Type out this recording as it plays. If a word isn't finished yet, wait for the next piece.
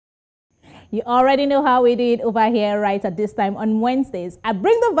You already know how we do it over here right at this time on Wednesdays. I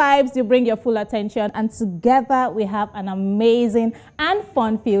bring the vibes, you bring your full attention, and together we have an amazing and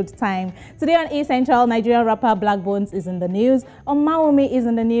fun-filled time. Today on East Central, Nigerian rapper Blaqbonez is in the news. Omawumi is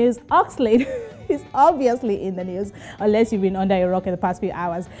in the news. Oxlade is obviously in the news, unless you've been under a rock in the past few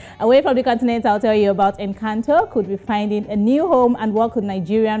hours. Away from the continent, I'll tell you about Encanto could be finding a new home, and what could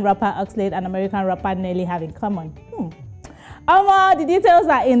Nigerian rapper Oxlade and American rapper Nelly have in common? The details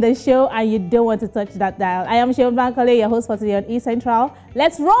are in the show, and you don't want to touch that dial. I am Sheon Bankole, your host for today on East Central.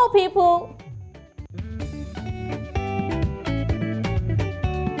 Let's roll, people!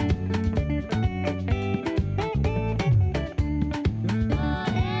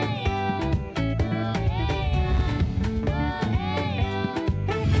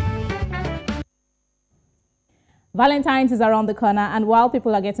 Valentine's is around the corner, and while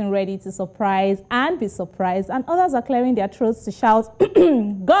people are getting ready to surprise and be surprised, and others are clearing their throats to shout,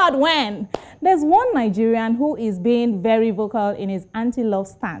 God, when? There's one Nigerian who is being very vocal in his anti-love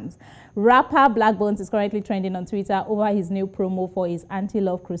stance. Rapper Blaqbonez is currently trending on Twitter over his new promo for his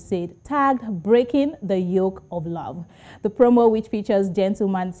anti-love crusade, tagged Breaking the Yoke of Love. The promo, which features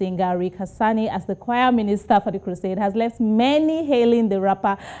gentleman singer Rick Hassani as the choir minister for the crusade, has left many hailing the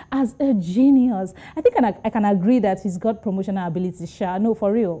rapper as a genius. I think I can agree that he's got promotional abilities, sure. No,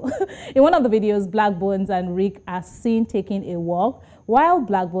 for real. In one of the videos, Blaqbonez and Rick are seen taking a walk, while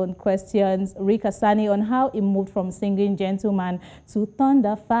Blaqbonez questions Rick Hassani on how he moved from singing Gentleman to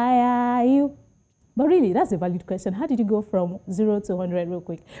Thunder Fire You. But really, that's a valid question. How did you go from 0 to 100 real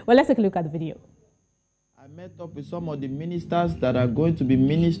quick? Well, let's take a look at the video. I met up with some of the ministers that are going to be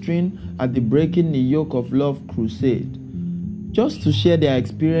ministering at the Breaking the Yoke of Love crusade, just to share their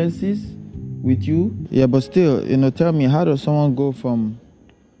experiences with you. Yeah, but still, tell me, how does someone go from,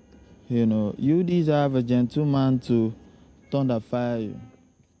 you deserve a gentleman to Thunder Fire You?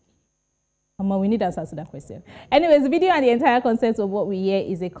 We need answers to that question. Anyways, the video and the entire concept of what we hear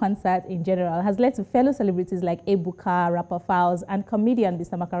is a concert in general has led to fellow celebrities like Ebuka, rapper Fowls, and comedian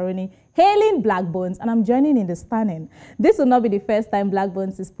Mr. Macaroni hailing Blaqbonez, and I'm joining in the stunning. This will not be the first time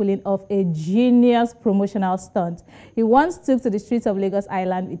Blaqbonez is pulling off a genius promotional stunt. He once took to the streets of Lagos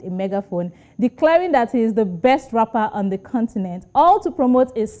Island with a megaphone, declaring that he is the best rapper on the continent, all to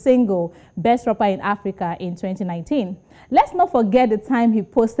promote a single, Best Rapper in Africa, in 2019. Let's not forget the time he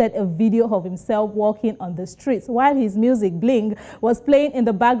posted a video of himself walking on the streets while his music Bling was playing in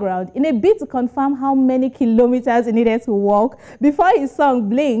the background in a bid to confirm how many kilometers he needed to walk before his song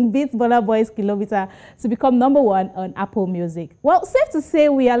Bling beats Burna Boy's Kilometer to become #1 on Apple Music. Well, safe to say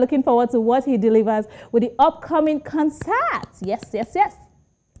we are looking forward to what he delivers with the upcoming concert. Yes, yes, yes.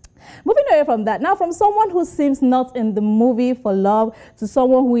 Moving away from that, now from someone who seems not in the movie for love to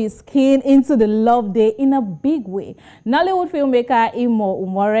someone who is keen into the love day in a big way. Nollywood filmmaker Imo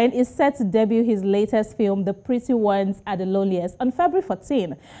Umoren is set to debut his latest film, The Pretty Ones Are the Loneliest, on February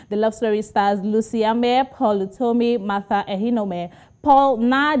 14. The love story stars Lucy Ame, Paul Utomi, Martha Ehinome, Paul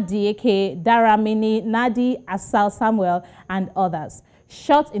Nadieke, Daramini, Nadi, Asal Samuel, and others.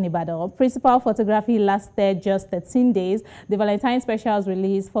 Shot in Ibadan, principal photography lasted just 13 days. The Valentine Specials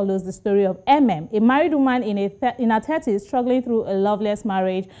release follows the story of MM, a married woman in her 30s struggling through a loveless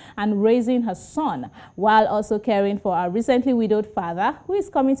marriage and raising her son, while also caring for her recently widowed father, who is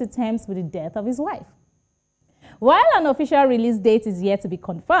coming to terms with the death of his wife. While an official release date is yet to be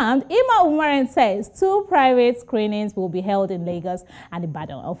confirmed, Imo Umoren says 2 private screenings will be held in Lagos and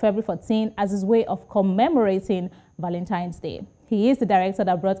Ibadan on February 14 as his way of commemorating Valentine's Day. He is the director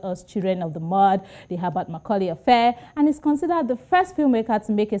that brought us Children of the Mud, the Herbert Macaulay Affair, and is considered the first filmmaker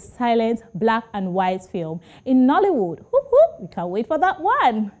to make a silent black and white film in Nollywood. Whoop, whoop, we can't wait for that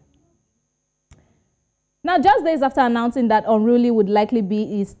one. Now, just days after announcing that Unruly would likely be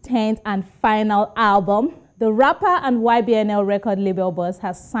his 10th and final album, the rapper and YBNL record label boss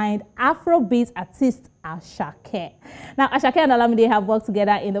has signed Afrobeat artist Asake. Now, Asake and Olamide have worked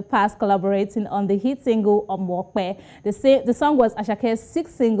together in the past, collaborating on the hit single Omawumi. The song was Asake's 6th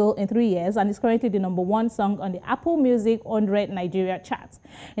single in 3 years and is currently the #1 song on the Apple Music 100 Nigeria chart.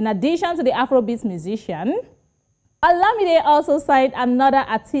 In addition to the Afrobeat musician, Olamide also signed another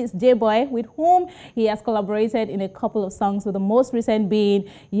artist, Jayboi, with whom he has collaborated in a couple of songs, with the most recent being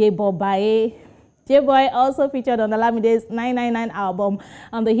Jayboi. Jayboi also featured on Olamide's 999 album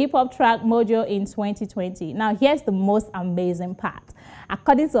on the hip-hop track Mojo in 2020. Now, here's the most amazing part.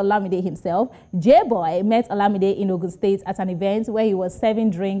 According to Olamide himself, Jayboi met Olamide in Ogun State at an event where he was serving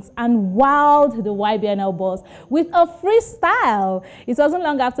drinks and wowed the YBNL boss with a freestyle. It wasn't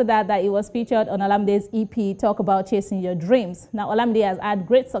long after that he was featured on Olamide's EP, Talk About Chasing Your Dreams. Now, Olamide has had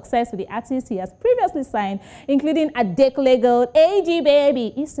great success with the artists he has previously signed, including Adekule Gold, AG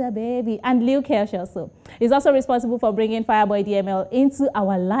Baby, Issa Baby, and Lil Kershaw. He's also responsible for bringing Fireboy DML into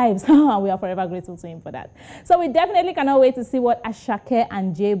our lives. We are forever grateful to him for that. So we definitely cannot wait to see what Asake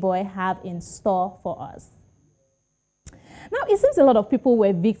and Jayboi have in store for us. Now, it seems a lot of people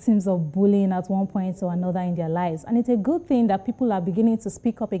were victims of bullying at one point or another in their lives. And it's a good thing that people are beginning to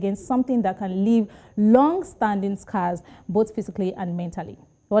speak up against something that can leave long-standing scars, both physically and mentally.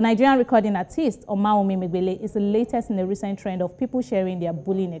 Well, Nigerian recording artist Omawumi is the latest in a recent trend of people sharing their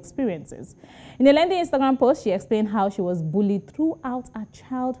bullying experiences. In a lengthy Instagram post, she explained how she was bullied throughout her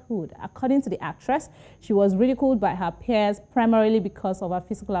childhood. According to the actress, she was ridiculed by her peers primarily because of her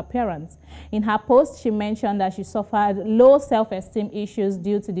physical appearance. In her post, she mentioned that she suffered low self-esteem issues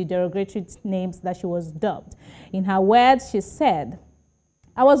due to the derogatory names that she was dubbed. In her words, she said,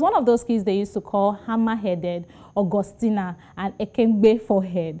 "I was one of those kids they used to call hammer-headed, Augustina, and Ekengbe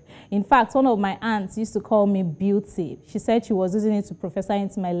forehead. In fact, one of my aunts used to call me Beauty. She said she was using it to prophesy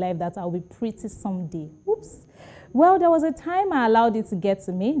into my life that I'll be pretty someday." Oops. Well, there was a time I allowed it to get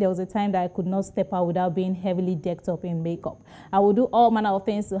to me. There was a time that I could not step out without being heavily decked up in makeup. I would do all manner of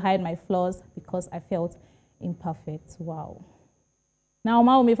things to hide my flaws because I felt imperfect. Wow. Now,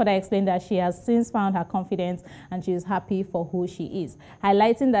 Omawumi further explained that she has since found her confidence and she is happy for who she is,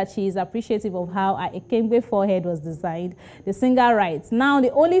 highlighting that she is appreciative of how her Ekengbe forehead was designed. The singer writes, "Now,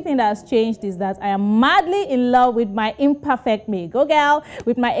 the only thing that has changed is that I am madly in love with my imperfect me. Go girl,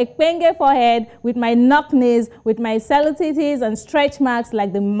 with my Ekengbe forehead, with my knock knees, with my cellulitis and stretch marks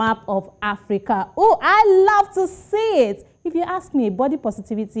like the map of Africa." Oh, I love to see it. If you ask me, body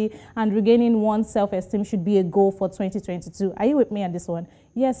positivity and regaining one's self-esteem should be a goal for 2022. Are you with me on this one?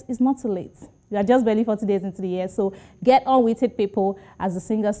 Yes, it's not too late. We are just barely 40 days into the year, so get on with it, people. As the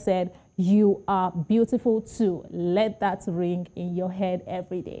singer said, you are beautiful too. Let that ring in your head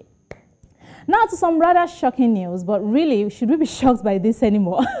every day. Now to some rather shocking news, but really, should we be shocked by this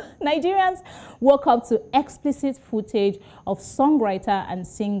anymore? Nigerians woke up to explicit footage of songwriter and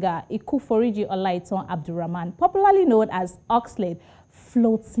singer Ikuforiji Olaitan Abdurrahman, popularly known as Oxlade,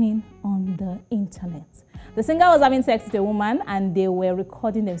 floating on the internet. The singer was having sex with a woman and they were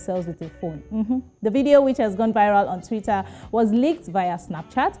recording themselves with a phone. The video, which has gone viral on Twitter, was leaked via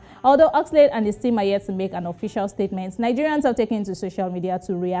Snapchat. Although Oxlade and his team are yet to make an official statement, Nigerians have taken to social media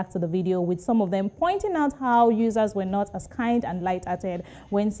to react to the video, with some of them pointing out how users were not as kind and light-hearted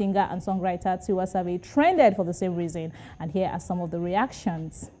when singer and songwriter Tiwa Savage trended for the same reason. And here are some of the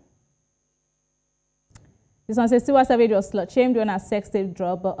reactions. This one says Tiwa Savage was slut-shamed when her sex tape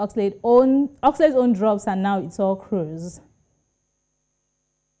dropped, but Oxlade's own drops and now it's all cruise.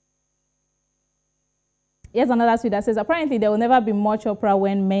 Here's another tweet that says, apparently there will never be much opera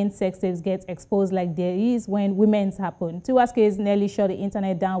when men's sex tapes get exposed like there is when women's happen. Tiwa's case nearly shut the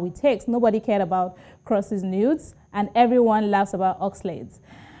internet down with text. Nobody cared about Cross's nudes and everyone laughs about Oxlade's.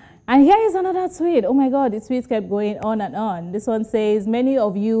 And here is another tweet. Oh my God, the tweets kept going on and on. This one says, many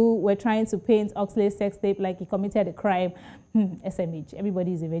of you were trying to paint Oxlade's sex tape like he committed a crime. SMH,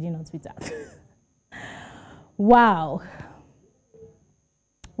 everybody is a virgin on Twitter. Wow.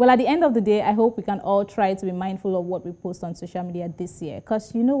 Well, at the end of the day, I hope we can all try to be mindful of what we post on social media this year.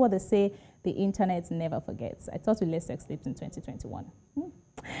 Because you know what they say, the internet never forgets. I thought we let sex tapes in 2021.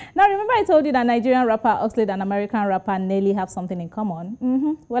 Now, remember I told you that Nigerian rapper Oxlade and American rapper Nelly have something in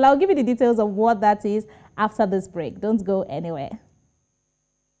common? Well, I'll give you the details of what that is after this break. Don't go anywhere.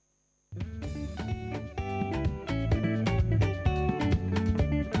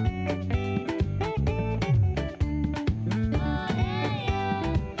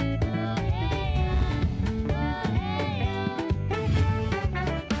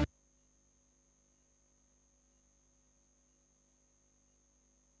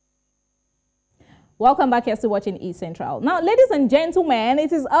 Welcome back. You're still watching East Central. Now, ladies and gentlemen,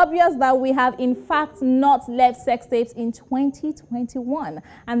 it is obvious that we have in fact not left sex tapes in 2021.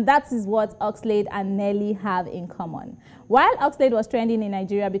 And that is what Oxlade and Nelly have in common. While Oxlade was trending in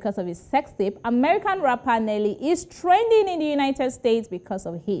Nigeria because of his sex tape, American rapper Nelly is trending in the United States because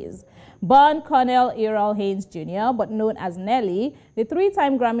of his. Born Colonel Errol Haynes Jr., but known as Nelly, the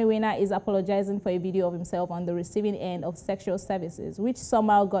three-time Grammy winner is apologizing for a video of himself on the receiving end of sexual services, which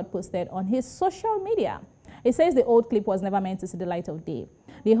somehow got posted on his social media. It says the old clip was never meant to see the light of day.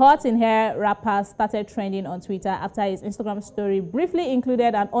 The Hot in Hair rapper started trending on Twitter after his Instagram story briefly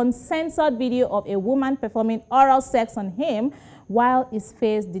included an uncensored video of a woman performing oral sex on him while his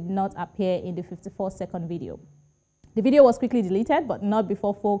face did not appear in the 54-second video. The video was quickly deleted, but not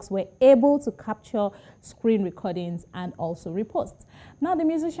before folks were able to capture screen recordings and also reposts. Now, the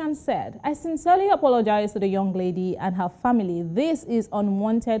musician said, "I sincerely apologize to the young lady and her family. This is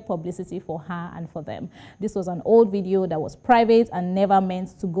unwanted publicity for her and for them. This was an old video that was private and never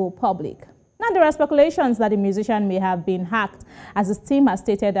meant to go public." Now, there are speculations that the musician may have been hacked, as his team has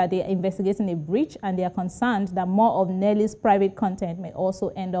stated that they are investigating a breach and they are concerned that more of Nelly's private content may also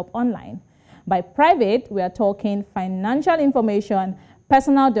end up online. By private, we are talking financial information,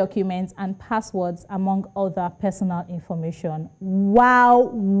 personal documents, and passwords, among other personal information.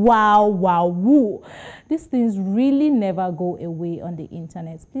 Wow, wow, wow, woo. These things really never go away on the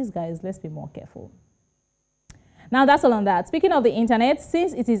internet. Please, guys, let's be more careful. Now, that's all on that. Speaking of the internet,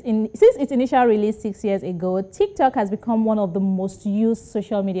 since its initial release 6 years ago, TikTok has become one of the most used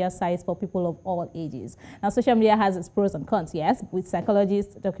social media sites for people of all ages. Now, social media has its pros and cons, yes, with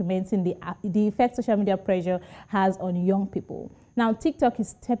psychologists documenting the effect social media pressure has on young people. Now, TikTok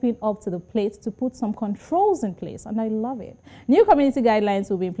is stepping up to the plate to put some controls in place, and I love it. New community guidelines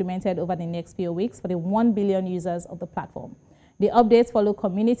will be implemented over the next few weeks for the 1 billion users of the platform. The updates follow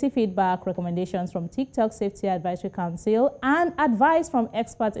community feedback, recommendations from TikTok Safety Advisory Council, and advice from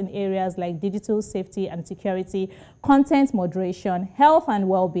experts in areas like digital safety and security, content moderation, health and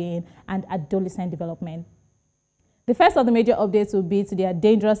well-being, and adolescent development. The first of the major updates will be to their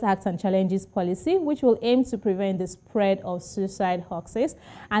Dangerous Acts and Challenges policy, which will aim to prevent the spread of suicide hoaxes,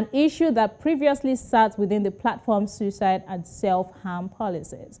 an issue that previously sat within the platform's suicide and self-harm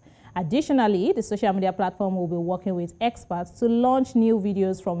policies. Additionally, the social media platform will be working with experts to launch new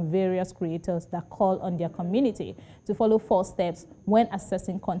videos from various creators that call on their community to follow 4 steps when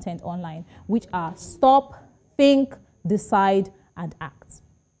assessing content online, which are stop, think, decide, and act.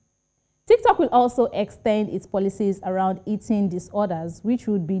 TikTok will also extend its policies around eating disorders, which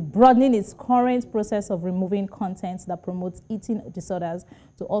would be broadening its current process of removing content that promotes eating disorders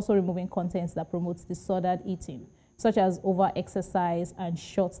to also removing content that promotes disordered eating, such as over-exercise and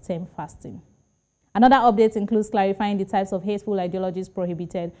short-term fasting. Another update includes clarifying the types of hateful ideologies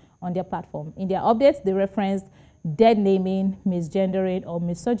prohibited on their platform. In their updates, they referenced dead naming, misgendering, or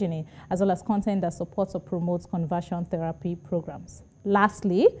misogyny, as well as content that supports or promotes conversion therapy programs.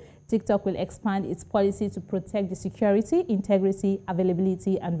 Lastly, TikTok will expand its policy to protect the security, integrity,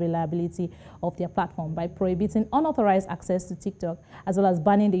 availability, and reliability of their platform by prohibiting unauthorized access to TikTok, as well as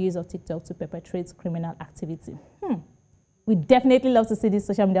banning the use of TikTok to perpetrate criminal activity. We definitely love to see these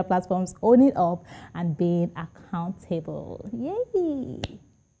social media platforms owning up and being accountable. Yay!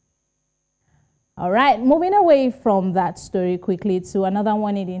 All right, moving away from that story quickly to another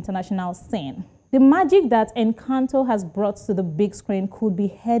one in the international scene. The magic that Encanto has brought to the big screen could be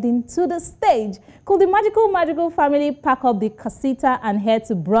heading to the stage. Could the magical family pack up the casita and head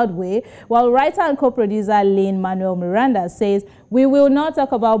to Broadway? While writer and co-producer Lin-Manuel Miranda says, "We will not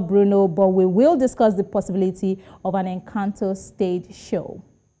talk about Bruno, but we will discuss the possibility of an Encanto stage show."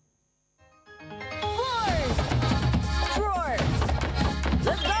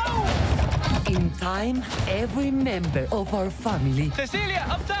 In time, every member of our family Cecilia,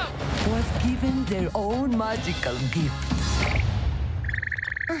 up top! was given their own magical gift.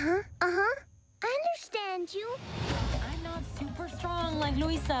 I understand you. I'm not super strong like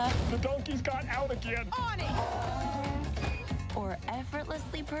Luisa. The donkeys got out again. On it! Or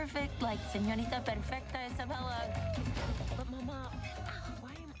effortlessly perfect like Señorita Perfecta Isabella. But Mama,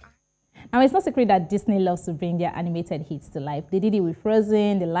 why am I... Now, it's no secret that Disney loves to bring their animated hits to life. They did it with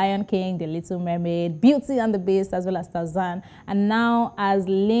Frozen, The Lion King, The Little Mermaid, Beauty and the Beast, as well as Tarzan. And now, as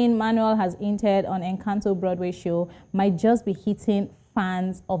Lin-Manuel has hinted on Encanto Broadway show, might just be hitting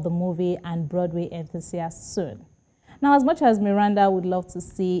fans of the movie and Broadway enthusiasts soon. Now, as much as Miranda would love to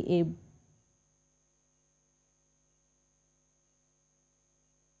see a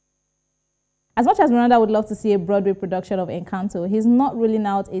Broadway production of Encanto, he's not ruling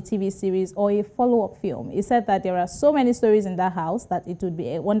out a TV series or a follow-up film. He said that there are so many stories in that house that it would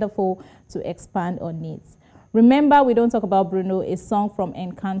be wonderful to expand on it. Remember, We Don't Talk About Bruno, a song from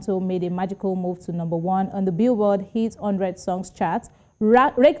Encanto, made a magical move to #1 on the Billboard Hit 100 Songs chart,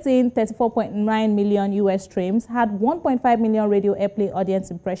 raked in 34.9 million US streams, had 1.5 million radio airplay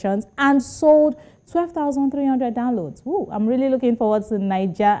audience impressions, and sold 12,300 downloads. Ooh, I'm really looking forward to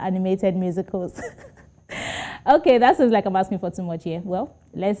Niger animated musicals. Okay, that seems like I'm asking for too much here. Well,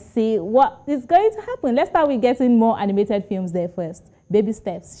 let's see what is going to happen. Let's start with getting more animated films there first. Baby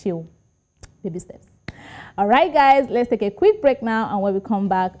steps, chill. Baby steps. All right, guys, let's take a quick break now, and when we come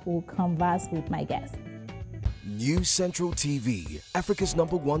back, we'll converse with my guest. News Central TV, Africa's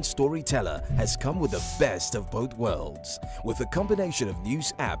 #1 storyteller, has come with the best of both worlds. With a combination of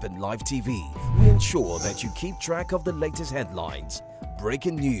news app and live TV, we ensure that you keep track of the latest headlines,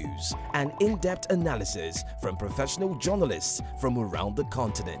 breaking news, and in-depth analysis from professional journalists from around the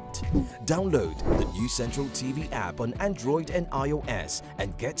continent. Download the News Central TV app on Android and iOS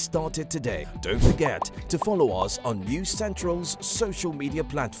and get started today. Don't forget to follow us on News Central's social media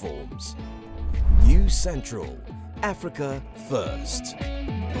platforms. News Central, Africa First.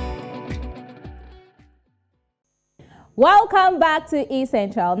 Welcome back to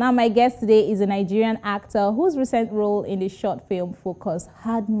E-Central. Now, my guest today is a Nigerian actor whose recent role in the short film Focus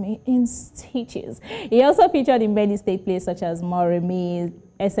had me in stitches. He also featured in many stage plays such as Moremi,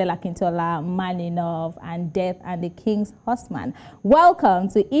 S.L. Akintola, Man Enough, and Death and the King's Horseman. Welcome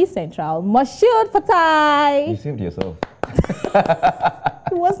to E-Central, Moshood Fatai. You saved yourself.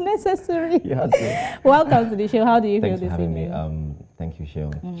 It was necessary. You had to. Welcome to the show. How do you feel Thanks this for having evening? me. Thank you,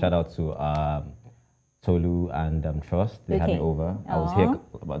 Sharon. Shout out to Tolu and Trust. They had me over. I was here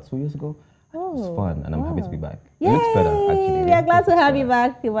about 2 years ago. It was fun, and I'm happy to be back. Yay! It looks better, actually. We are glad to have you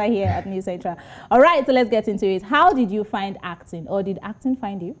back over here at News Central. All right, so let's get into it. How did you find acting, or did acting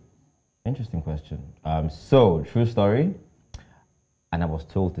find you? Interesting question. So, true story. And I was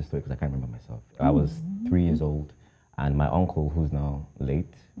told this story because I can't remember myself. I was 3 years old, and my uncle, who's now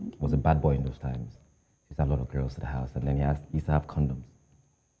late, was a bad boy in those times. He used to have a lot of girls to the house, and then he used to have condoms.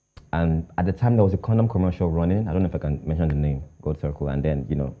 And at the time, there was a condom commercial running. I don't know if I can mention the name, Gold Circle. And then,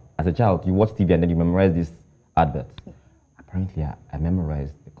 you know, as a child, you watch TV and then you memorize these adverts. Apparently, I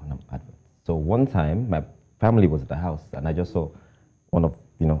memorized the condom adverts. So one time, my family was at the house, and I just saw one of,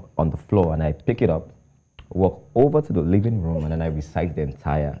 you know, on the floor, and I pick it up, walk over to the living room, and then I recite the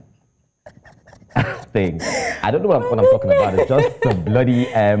entire thing. I don't know what I'm talking about. It's just a bloody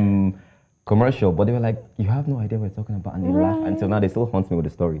commercial, but they were like, you have no idea what you're talking about, and they laugh until now. They still haunt me with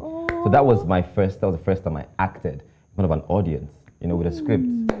the story. So that was the first time I acted in front of an audience, you know, with a script.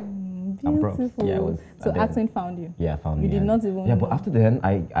 Beautiful. Yeah, it was. So acting found you? Yeah, found me. You did not even... Yeah, but after then,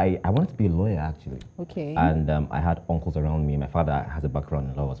 I wanted to be a lawyer, actually. Okay. And I had uncles around me. My father has a background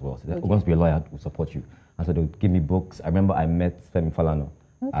in law as well. So they wanted to be a lawyer, we'll support you. And so they would give me books. I remember I met Femi Falana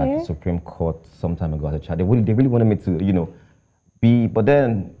at the Supreme Court some time ago as a child. They really wanted me to, you know, but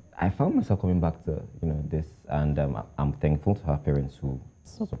then I found myself coming back to, you know, this, and I'm thankful to have parents who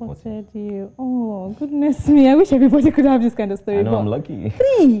supported you. Oh, goodness me. I wish everybody could have this kind of story. I know, I'm lucky.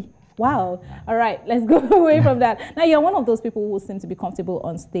 3! Wow. All right, let's go away from that. Now, you're one of those people who seem to be comfortable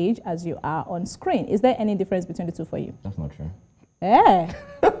on stage as you are on screen. Is there any difference between the two for you? That's not true. Yeah.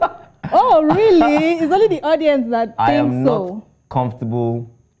 Oh, really? It's only the audience that I thinks am so. not comfortable.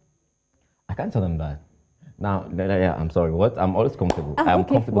 I can't tell them that. Now, yeah, I'm sorry, what? I'm always comfortable. I'm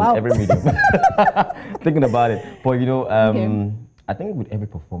comfortable in every medium. Thinking about it. But, you know, I think with every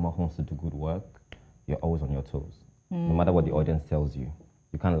performer who wants to do good work, you're always on your toes. No matter what the audience tells you,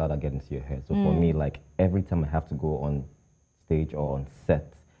 you can't allow that get into your head. So for me, like, every time I have to go on stage or on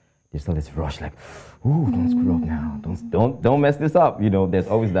set, there's still this rush, like, ooh, don't screw up now. Don't mess this up. You know, there's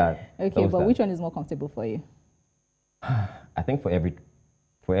always that. Okay, but which one is more comfortable for you? I think for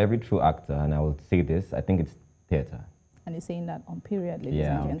every true actor, and I will say this, I think it's theater. And you're saying that on period, ladies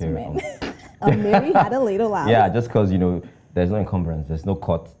and gentlemen. Mary had a little laugh. Yeah, just because, you know, there's no encumbrance, there's no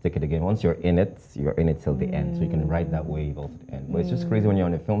cut, take it again. Once you're in it till the end, so you can ride that wave all to the end. But it's just crazy when you're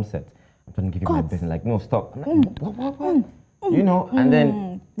on a film set. I'm trying to give you my best, and like, no, stop. I'm like, what? You know, and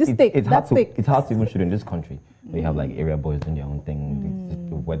then it's hard to even shoot in this country. You have like area boys doing their own thing,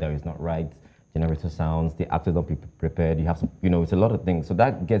 the weather is not right, generator sounds, the actors don't be prepared, you have to, you know, it's a lot of things. So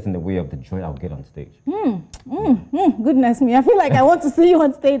that gets in the way of the joy I'll get on stage. Goodness me, I feel like I want to see you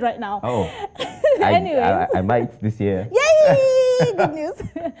on stage right now. Oh, Anyways. I might this year. Yay! Good news.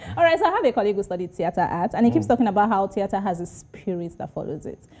 All right, so I have a colleague who studied theater arts, and he keeps talking about how theater has a spirit that follows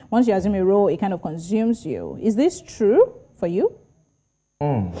it. Once you assume a role, it kind of consumes you. Is this true for you?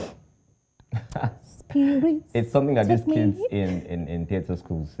 Spirit. It's something that these kids in theater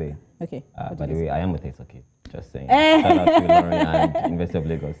schools say. Okay. By the way, I am a theater kid. Just saying. Shout out to Lauren and University of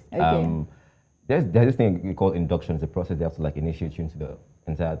Lagos. Okay. There's this thing called induction. It's a process they have to like initiate you into the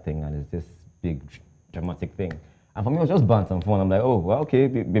entire thing, and it's this big dramatic thing. And for me, it was just banter and fun. I'm like, oh, well, okay,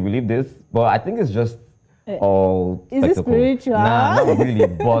 they believe this, but I think it's just all Is it spiritual? Nah, not really.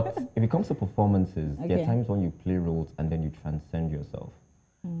 But if it comes to performances, there are times when you play roles and then you transcend yourself.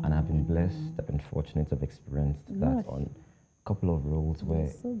 And I've been blessed, I've been fortunate to have experienced that on a couple of roles where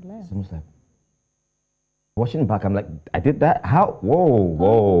it's almost like, watching back, I'm like, I did that? How?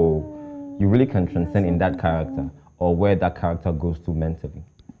 Whoa. you really can transcend in that character or where that character goes to mentally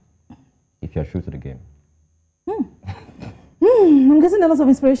if you're true to the game. I'm getting a lot of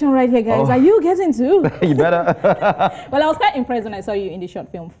inspiration right here, guys. Are you getting too? You better. Well, I was quite impressed when I saw you in the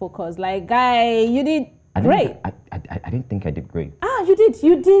short film Focus. Like, guy, you did great. I didn't think I did great. Ah, you did.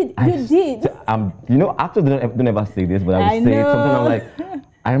 You did. You know, actors don't ever say this, but I would say something. I'm like,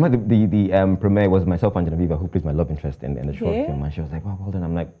 I remember the premiere was myself and Genevieve, who plays my love interest in the short film, and she was like, "Wow, well done."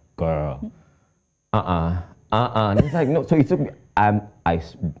 I'm like, "Girl, And it's like, no. So it took me.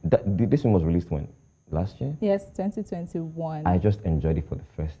 This one was released when? Last year? Yes, 2021. I just enjoyed it for the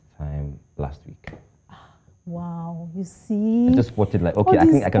first time last week. Wow, you see? I just watched it like, okay, I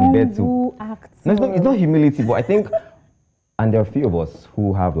think I can bear to. No, it's not humility, but I think, and there are a few of us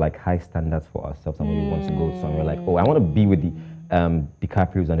who have like high standards for ourselves and we want to go somewhere like, oh, I want to be with the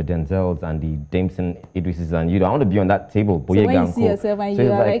DiCaprios and the Denzels and the Jameson Idrises and I want to be on that table. So when you see yourself and so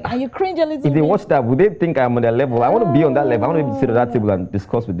you're like, and you cringe a little bit. If they watch that, would they think I'm on their level? I want to be on that level. I want to sit at that table and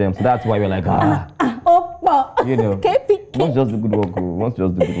discuss with them. So that's why we're like, you know, once just do good work, once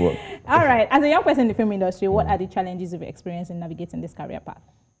just do good work. All right, as a young person in the film industry, what are the challenges you've experienced in navigating this career path?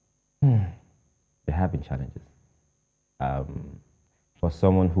 There have been challenges. For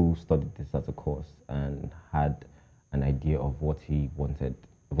someone who studied this as a course and had an idea of what he wanted,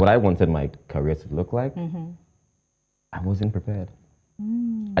 what I wanted my career to look like, I wasn't prepared.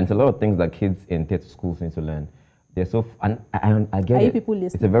 And it's a lot of things that kids in theatre schools need to learn. They're so, and I get it. People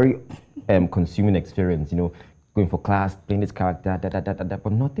listening? It's a very consuming experience, you know, going for class, playing this character,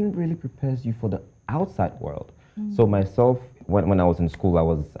 but nothing really prepares you for the outside world. So myself, when I was in school,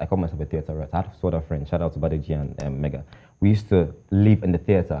 I called myself a theatre rat. I had sort of friends, shout out to Badeji and Mega. We used to live in the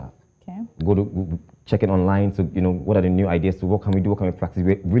theatre, go to check it online to, you know, what are the new ideas, to what can we do, what can we practice.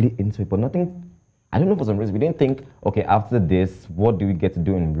 We're really into it, but nothing, I don't know, for some reason, we didn't think, okay, after this, what do we get to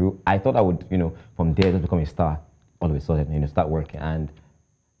do in real? I thought I would, you know, from there just become a star all of a sudden, you know, start working. And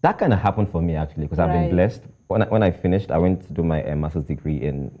that kind of happened for me, actually, because I've been blessed. When I finished, I went to do my master's degree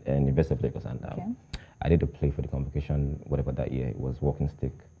in University of Lagos, and I did a play for the convocation, whatever that year. It was Walking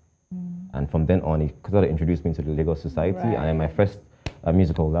Stick. And from then on, it sort of introduced me to the Lagos Society. And then my first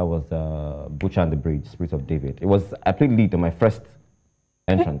musical, that was Butcher and the Bridge, Spirit of David. I played lead on my first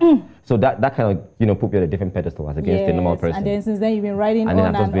entrance. So that kind of, you know, put me on a different pedestal as against a normal person. And then since then, you've been writing on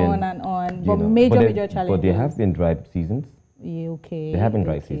and on. But major challenges. But there have been dry seasons. There have been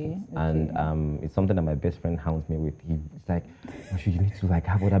dry seasons. And it's something that my best friend hounds me with. He's like, you need to like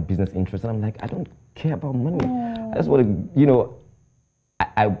have all that business interest. And I'm like, I don't care about money. I just want to, you know,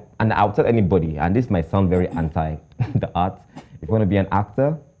 and I'll tell anybody, and this might sound very anti the art, if you want to be an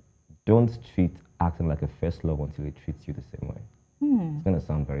actor, don't treat acting like a first love until it treats you the same way. It's going to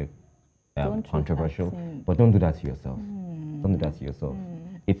sound very controversial, but don't do that to yourself. Don't do that to yourself.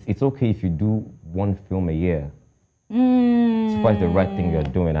 It's okay if you do one film a year. As far as the right thing you're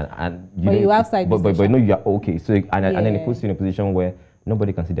doing, and you have side business. But you know you're okay. So and then it puts you in a position where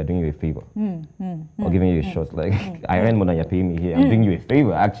nobody can see they're doing you a favor or giving you a shot. Like I earn more than you're paying me here. I'm doing you a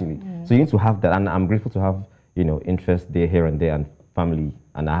favor, actually. So you need to have that, and I'm grateful to have, you know, interest there, here and there, and family,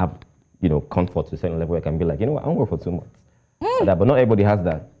 and I have, you know, comfort to a certain level where I can be like, you know what, I won't work for 2 months. But not everybody has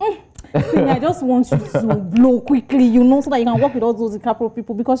that. I just want you to blow quickly, you know, so that you can work with all those DiCaprio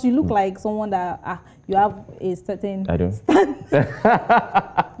people, because you look like someone that you have a certain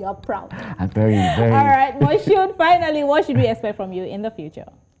You're proud. I'm very. All right, Moshood, finally, what should we expect from you in the future?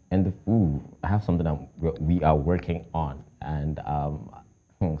 I have something that we are working on, and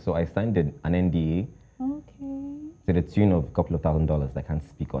so I signed an NDA to the tune of a couple of $1,000s. I can't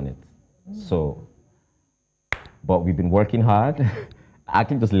speak on it. So, but we've been working hard. I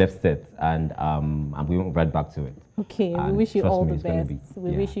actually just left set, and we went right back to it. Okay, we wish you all the best.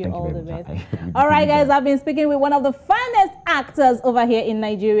 We wish you all the best. All right, guys, I've been speaking with one of the finest actors over here in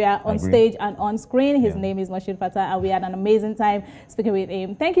Nigeria, on stage and on screen. His name is Moshood Fattah, and we had an amazing time speaking with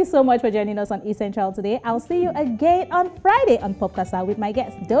him. Thank you so much for joining us on Essential today. I'll see you again on Friday on Popcasa with my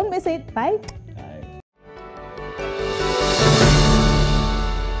guests. Don't miss it. Bye.